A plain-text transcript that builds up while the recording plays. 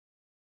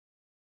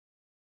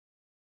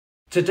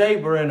Today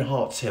we're in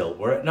Hartshill.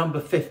 We're at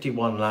number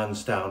 51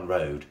 Lansdowne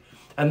Road,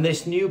 and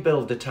this new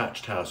build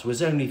detached house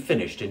was only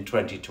finished in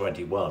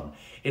 2021.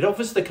 It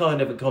offers the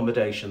kind of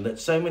accommodation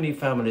that so many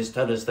families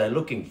tell us they're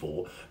looking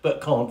for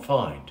but can't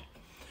find.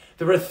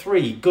 There are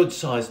 3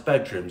 good-sized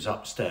bedrooms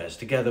upstairs,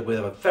 together with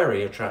a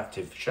very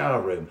attractive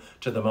shower room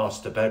to the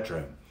master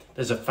bedroom.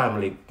 There's a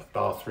family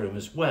bathroom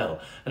as well,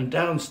 and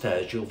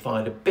downstairs you'll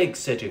find a big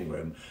sitting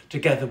room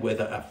together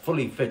with a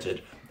fully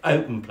fitted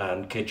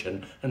open-plan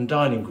kitchen and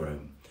dining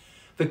room.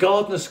 The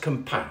garden is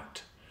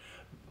compact.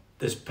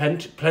 There's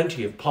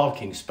plenty of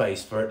parking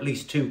space for at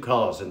least 2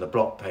 cars in the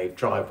block paved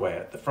driveway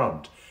at the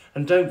front.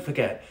 And don't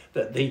forget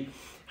that the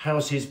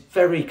house is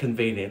very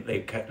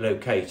conveniently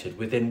located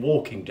within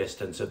walking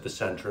distance of the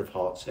centre of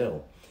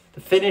Hartshill. The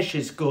finish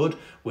is good,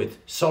 with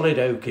solid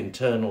oak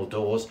internal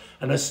doors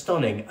and a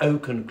stunning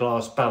oak and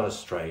glass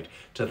balustrade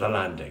to the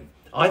landing.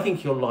 I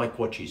think you'll like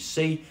what you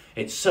see.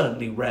 It's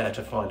certainly rare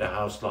to find a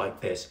house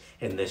like this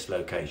in this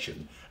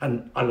location,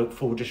 and I look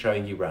forward to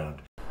showing you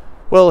round.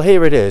 Well,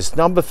 here it is,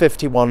 number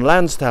 51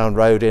 Lansdowne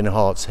Road in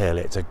Hartshill.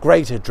 It's a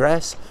great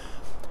address,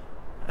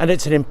 and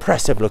it's an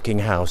impressive looking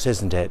house,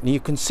 isn't it? And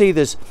you can see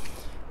there's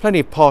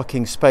plenty of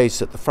parking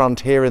space at the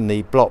front here in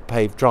the block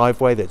paved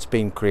driveway that's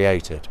been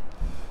created.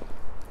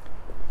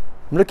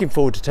 I'm looking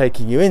forward to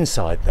taking you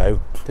inside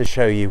though, to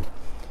show you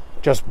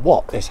just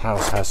what this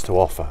house has to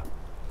offer.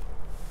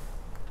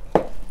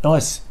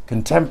 Nice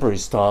contemporary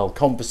style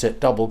composite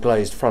double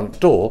glazed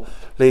front door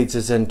leads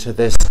us into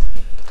this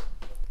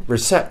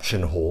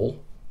reception hall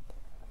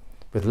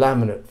with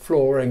laminate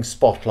flooring,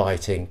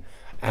 spotlighting,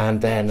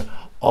 and then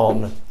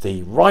on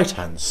the right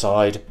hand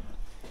side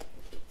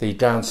the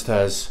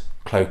downstairs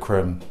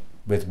cloakroom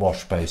with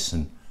wash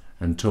basin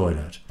and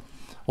toilet.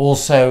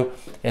 Also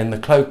in the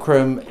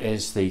cloakroom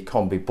is the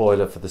combi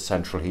boiler for the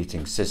central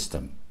heating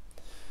system.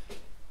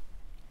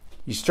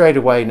 You straight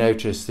away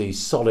notice these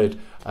solid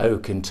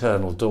oak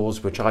internal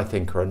doors, which I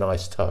think are a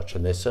nice touch,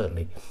 and they're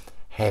certainly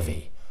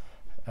heavy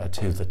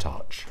to the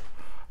touch.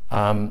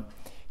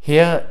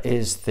 Here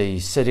is the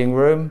sitting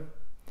room.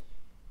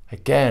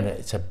 Again,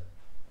 it's a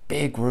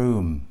big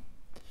room,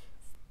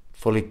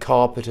 fully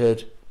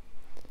carpeted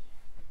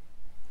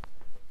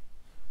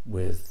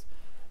with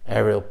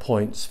aerial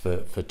points for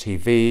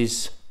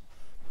TVs.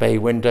 Bay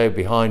window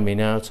behind me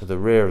now to the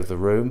rear of the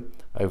room,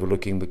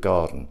 overlooking the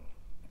garden.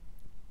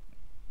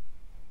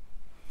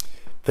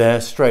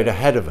 There, straight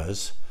ahead of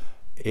us,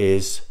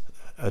 is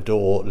a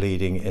door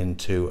leading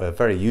into a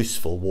very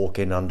useful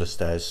walk-in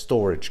understairs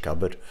storage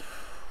cupboard,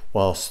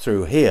 whilst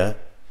through here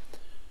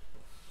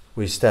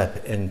we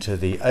step into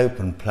the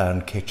open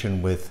plan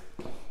kitchen with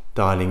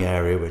dining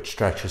area which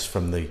stretches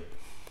from the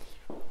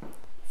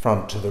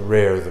front to the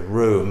rear of the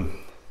room.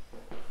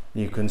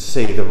 You can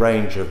see the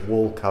range of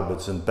wall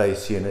cupboards and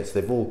base units.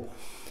 They've all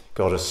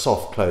got a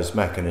soft close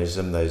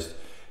mechanism, those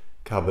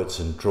cupboards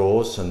and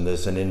drawers, and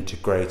there's an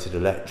integrated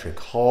electric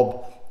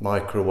hob,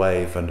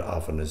 microwave and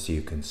oven, as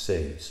you can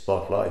see.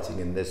 Spotlighting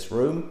in this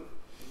room,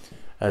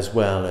 as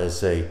well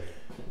as a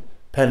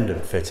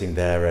pendant fitting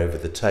there over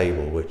the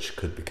table, which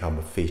could become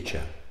a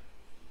feature.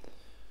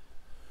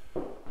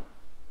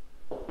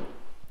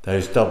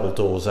 Those double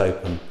doors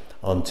open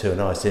onto a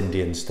nice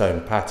Indian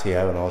stone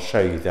patio, and I'll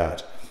show you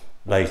that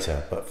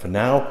later. But for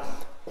now,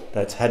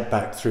 let's head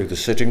back through the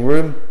sitting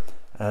room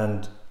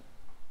and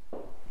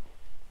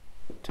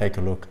take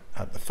a look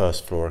at the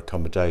first floor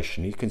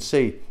accommodation. You can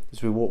see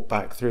as we walk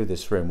back through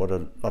this room what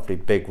a lovely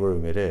big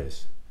room it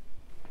is.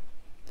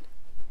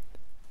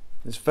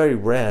 It's very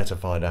rare to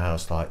find a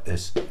house like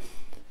this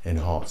in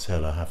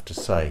Hartshill, I have to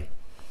say.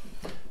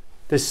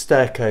 This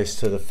staircase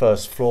to the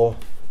first floor,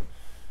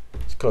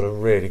 it's got a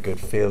really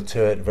good feel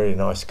to it, very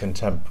nice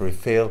contemporary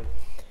feel.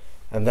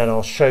 And then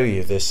I'll show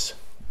you this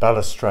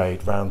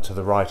balustrade round to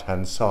the right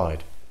hand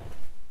side.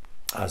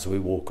 As we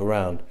walk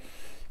around,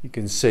 you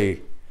can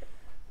see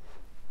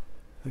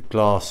the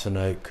glass and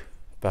oak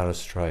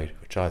balustrade,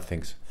 which I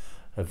think is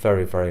a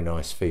very, very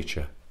nice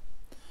feature.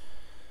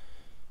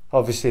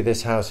 Obviously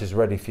this house is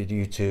ready for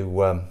you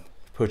to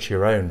put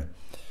your own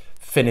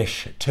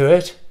finish to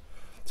it.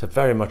 It's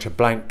very much a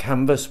blank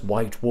canvas,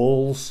 white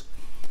walls.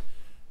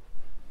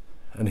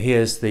 And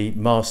here's the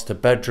master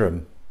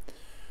bedroom.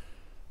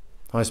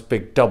 Nice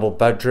big double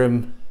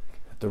bedroom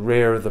at the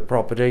rear of the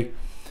property.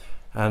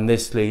 And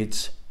this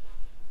leads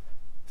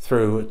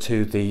through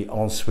to the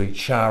ensuite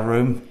shower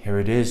room. Here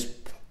it is,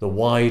 the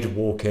wide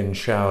walk-in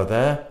shower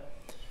there.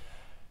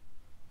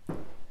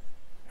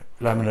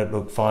 Laminate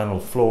look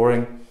vinyl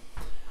flooring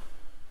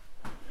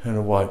and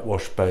a white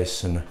wash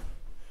basin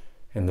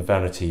in the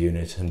vanity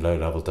unit and low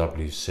level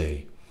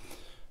WC.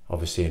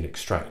 Obviously an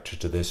extractor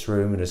to this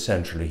room and a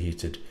centrally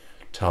heated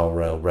towel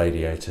rail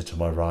radiator to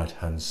my right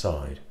hand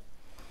side.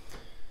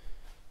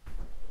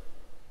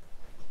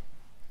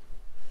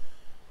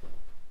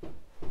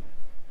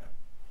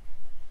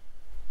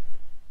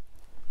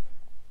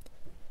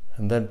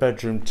 And then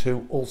bedroom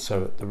 2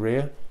 also at the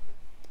rear.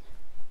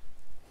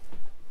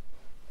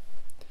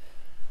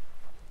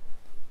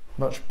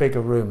 Much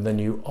bigger room than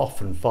you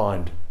often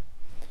find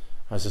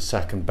as a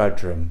second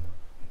bedroom.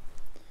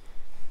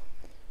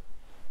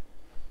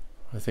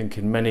 think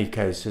in many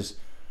cases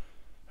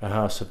a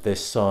house of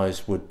this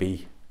size would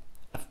be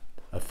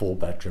a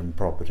 4-bedroom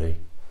property,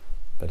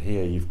 but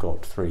here you've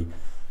got 3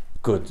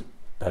 good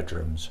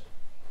bedrooms,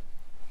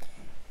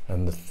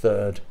 and the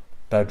 3rd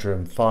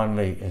bedroom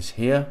finally is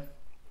here.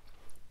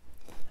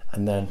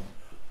 And then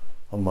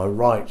on my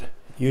right,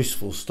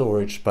 useful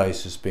storage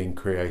space has been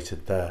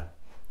created there.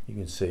 You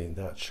can see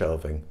that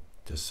shelving,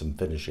 just some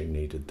finishing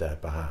needed there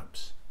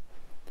perhaps.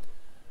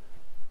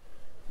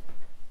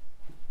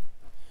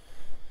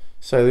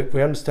 So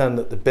we understand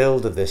that the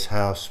build of this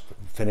house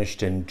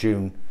finished in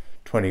June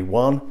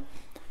 21.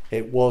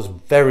 It was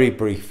very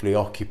briefly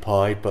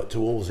occupied, but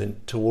to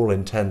all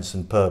intents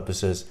and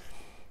purposes,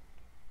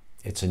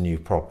 it's a new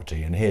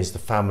property. And here's the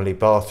family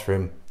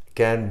bathroom,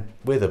 again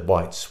with a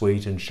white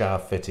suite and shower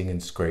fitting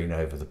and screen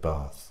over the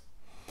bath.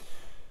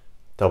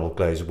 Double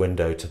glazed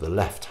window to the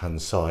left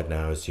hand side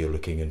now as you're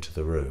looking into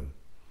the room.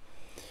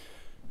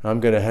 I'm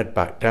going to head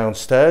back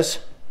downstairs,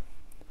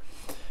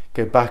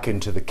 go back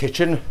into the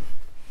kitchen,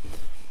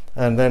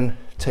 and then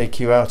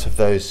take you out of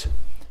those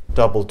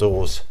double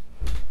doors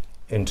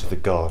into the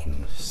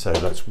garden. So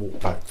let's walk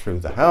back through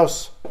the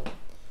house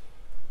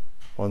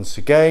once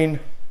again,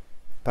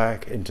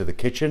 back into the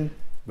kitchen,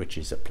 which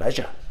is a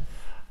pleasure,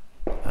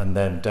 and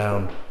then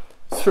down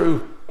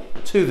through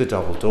to the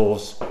double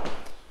doors,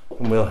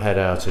 and we'll head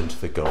out into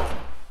the garden.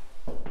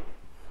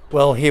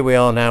 Well, here we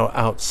are now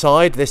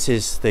outside. This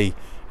is the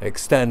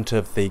extent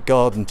of the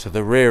garden to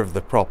the rear of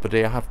the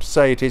property. I have to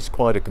say it is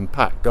quite a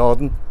compact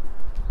garden,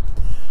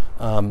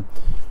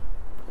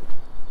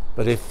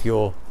 but if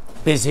you're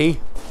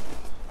busy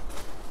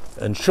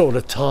and short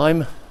of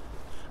time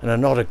and are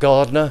not a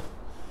gardener,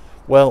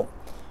 well,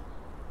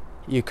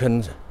 you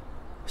can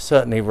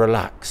certainly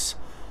relax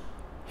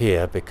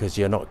here because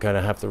you're not going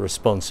to have the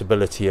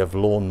responsibility of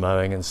lawn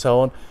mowing and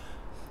so on,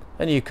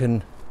 and you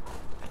can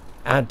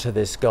add to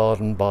this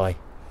garden by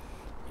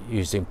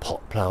using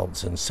pot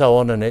plants and so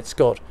on. And it's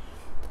got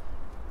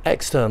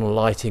external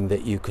lighting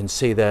that you can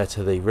see there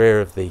to the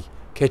rear of the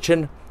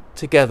kitchen,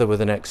 together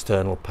with an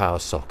external power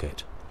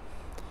socket.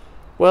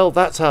 Well,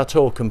 that's our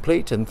tour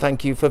complete, and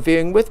thank you for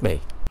viewing with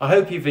me. I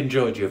hope you've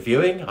enjoyed your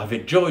viewing. I've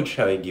enjoyed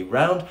showing you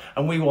round,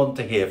 and we want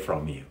to hear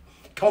from you.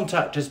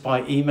 Contact us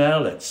by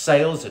email at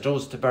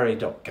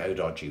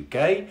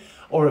sales@austerberry.co.uk,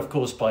 or of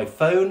course by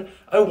phone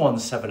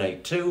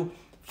 01782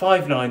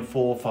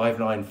 594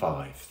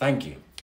 595. Thank you.